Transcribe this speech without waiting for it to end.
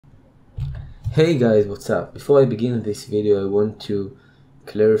Hey guys, what's up? Before I begin this video, I want to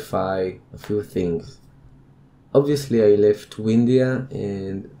clarify a few things. Obviously, I left Windia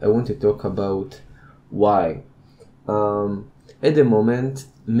and I want to talk about why. At the moment,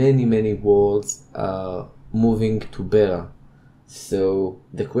 many worlds are moving to Bera. So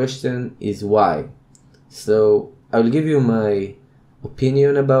the question is why. So I'll give you my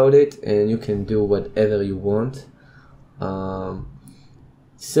opinion about it and you can do whatever you want.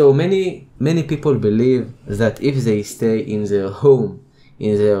 So many people believe that if they stay in their home,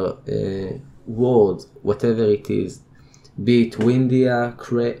 in their world, whatever it is, be it Windia,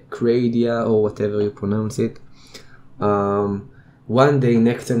 Cradia, or whatever you pronounce it, one day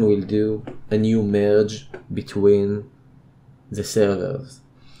Nexon will do a new merge between the servers.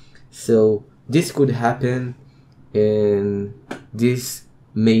 So this could happen and this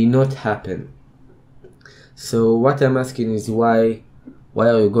may not happen. So what I'm asking is why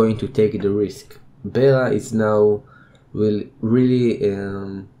are you going to take the risk? Bera is now really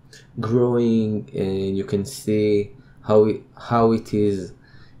growing, and you can see how it is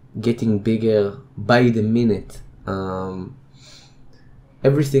getting bigger by the minute.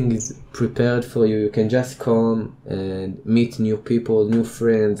 Everything is prepared for you. You can just come and meet new people, new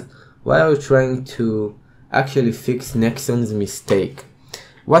friends, while you're trying to actually fix Nexon's mistake.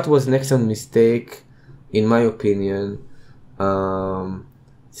 What was Nexon's mistake, in my opinion?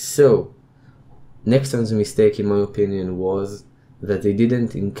 So Nexon's mistake, in my opinion, was that they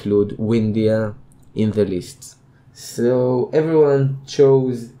didn't include Windia in the list. So everyone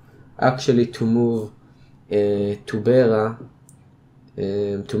chose actually to move to Bera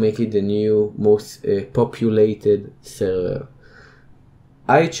to make it the new most populated server.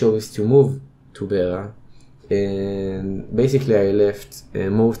 I chose to move to Bera, and basically I left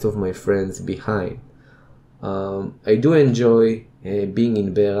most of my friends behind. I do enjoy being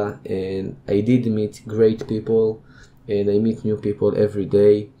in Bera, and I did meet great people, and I meet new people every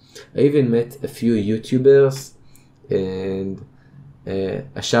day. I even met a few YouTubers, and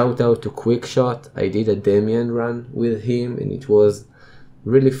a shout out to Quickshot. I did a Damien run with him, and it was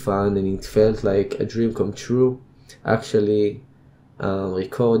really fun, and it felt like a dream come true. Actually,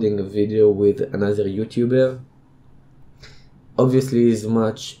 recording a video with another YouTuber. Obviously, it's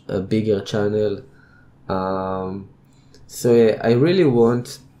much a bigger channel. So yeah, I really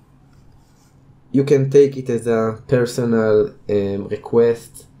want, you can take it as a personal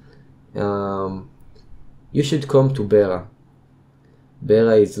request. You should come to Bera.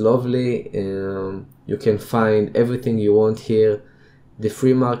 Bera is lovely. You can find everything you want here. The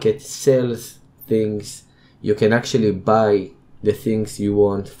free market sells things. You can actually buy the things you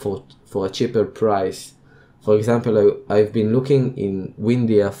want for a cheaper price. For example, I've been looking in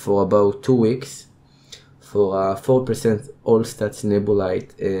Windia for about 2 weeks for 4% all stats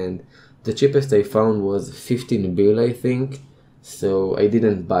nebulite, and the cheapest I found was 15 bill, I think, so I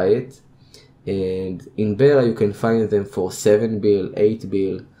didn't buy it. And in Bera you can find them for 7 bill, 8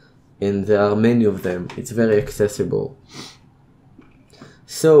 bill, and there are many of them. It's very accessible.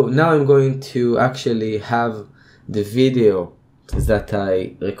 So now I'm going to actually have the video that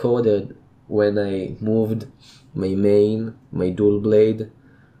I recorded when I moved my main, my dual blade.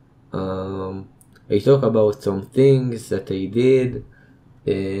 I talk about some things that I did,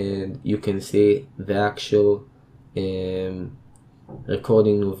 and you can see the actual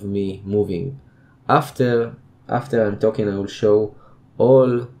recording of me moving. After I'm talking, I will show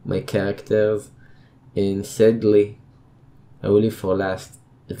all my characters, and sadly I will leave for last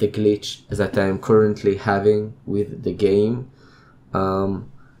the glitch that I'm currently having with the game. The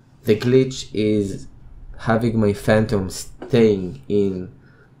glitch is having my phantom staying in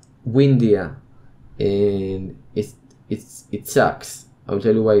Windia, and it sucks. I'll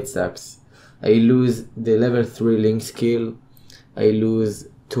tell you why it sucks. I lose the level 3 link skill. I lose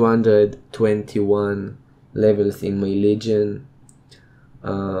 221 levels in my legion.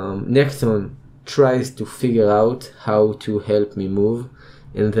 Nexon tries to figure out how to help me move,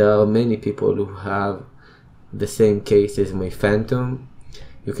 and there are many people who have the same case as my phantom.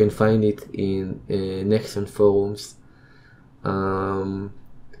 You can find it in Nexon forums.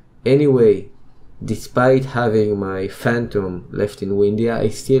 Anyway, despite having my phantom left in Windia, I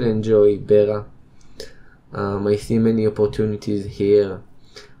still enjoy Bera. I see many opportunities here.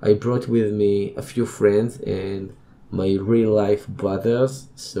 I brought with me a few friends and my real life brothers,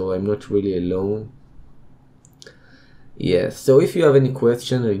 so I'm not really alone. Yes, so if you have any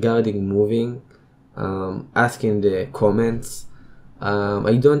question regarding moving, ask in the comments.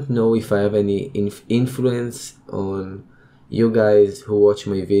 I don't know if I have any influence on you guys who watch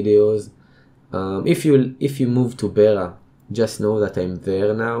my videos. If you move to Bera, just know that I'm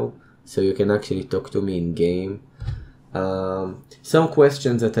there now. so you can actually talk to me in game. Some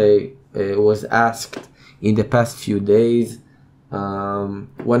questions that I was asked in the past few days.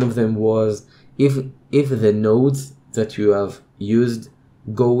 One of them was if the nodes that you have used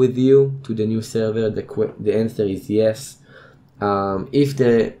go with you to the new server. The answer is yes. If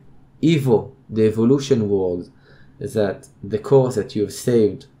the the evolution world, that the cores that you've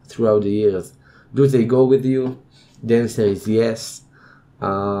saved throughout the years, do they go with you? The answer is yes.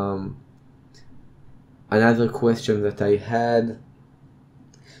 Another question that I had,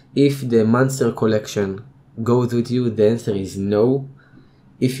 if the monster collection goes with you, the answer is no.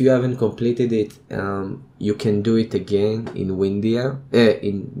 If you haven't completed it, you can do it again in Windia,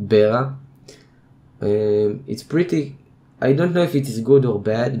 in Bera. It's pretty, I don't know if it is good or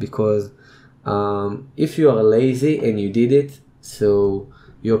bad, because if you are lazy and you did it, so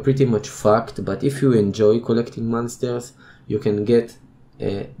you're pretty much fucked. But if you enjoy collecting monsters, you can get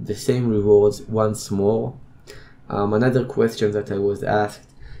the same rewards once more. Another question that I was asked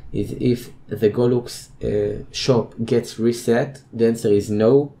is if the Golux shop gets reset. The answer is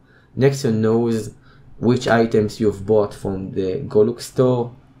no. Nexon knows which items you've bought from the Golux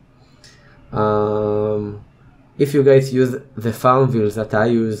store. If you guys use the farm wheels that I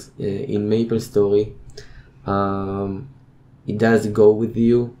use in MapleStory, it does go with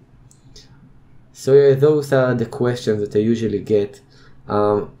you. So yeah, those are the questions that I usually get.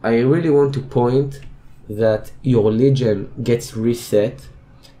 I really want to point that your Legion gets reset.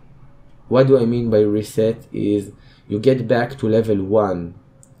 What do I mean by reset is you get back to level 1,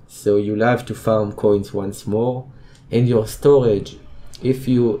 so you'll have to farm coins once more, and your storage, if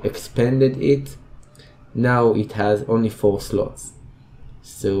you expanded it, now it has only 4 slots.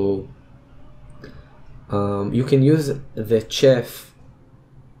 So you can use the chef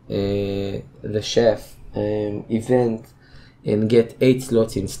event and get 8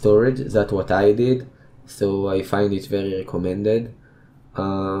 slots in storage. That's what I did, so I find it very recommended.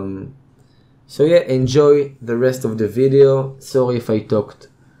 So yeah, enjoy the rest of the video. Sorry if I talked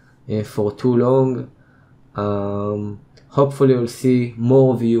for too long. Hopefully you'll see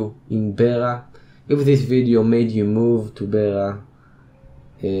more of you in Bera. If this video made you move to Bera,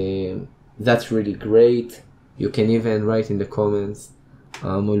 that's really great. You can even write in the comments.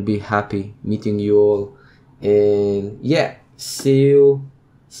 We'll be happy meeting you all. And yeah, see you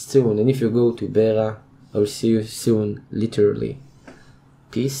soon. And if you go to Bera, I'll see you soon, literally.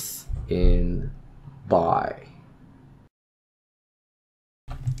 Peace and bye.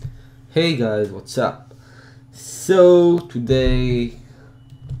 Hey guys, what's up? So today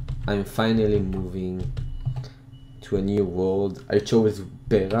I'm finally moving to a new world. I chose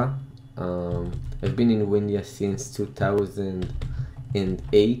Bera. I've been in Windia since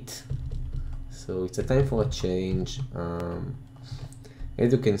 2008, so it's a time for a change.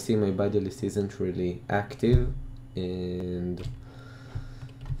 As you can see, my body list isn't really active, and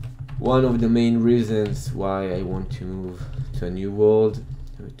one of the main reasons why I want to move to a new world,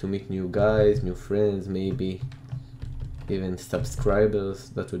 to meet new guys, new friends, maybe even subscribers.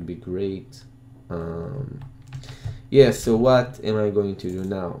 That would be great. Yeah, so what am I going to do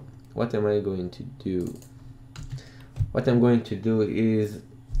now? What am I going to do? What I'm going to do is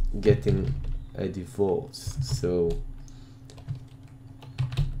getting a divorce. So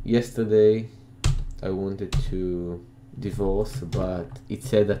yesterday I wanted to divorce, but it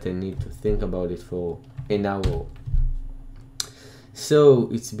said that I need to think about it for an hour. So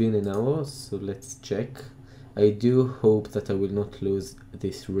it's been an hour, so let's check. I do hope that I will not lose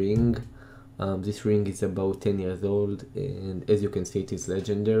this ring. This ring is about 10 years old, and as you can see, it is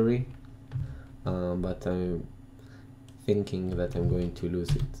legendary. But I'm thinking that I'm going to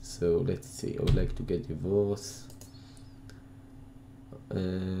lose it. So let's see. I would like to get divorced.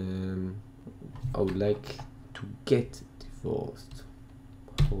 I would like to get divorced.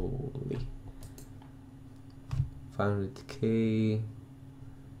 Holy 500k.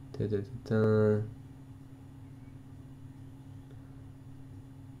 Da, da, da, da.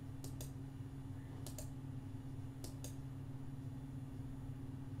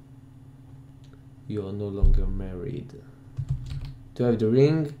 You are no longer married. Do I have the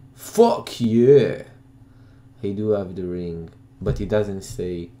ring? Fuck yeah! I do have the ring, but it doesn't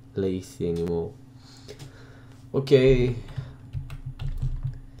say Lacey anymore. Okay.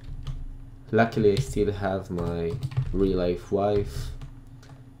 Luckily I still have my real life wife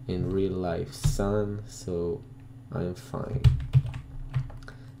and real life son, so I'm fine.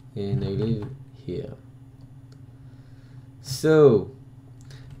 And I live here. So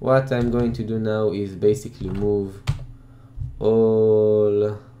what I'm going to do now is basically move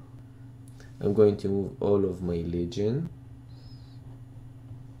all, I'm going to move all of my legion,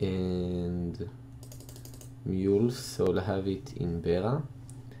 and mules, so I'll have it in Bera,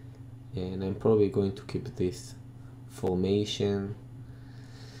 and I'm probably going to keep this formation.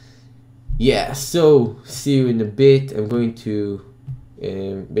 Yeah, so see you in a bit. I'm going to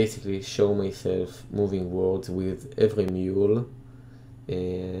basically show myself moving words with every mule,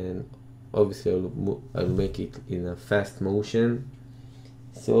 and obviously I'll make it in a fast motion.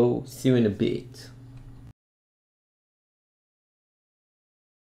 So see you in a bit.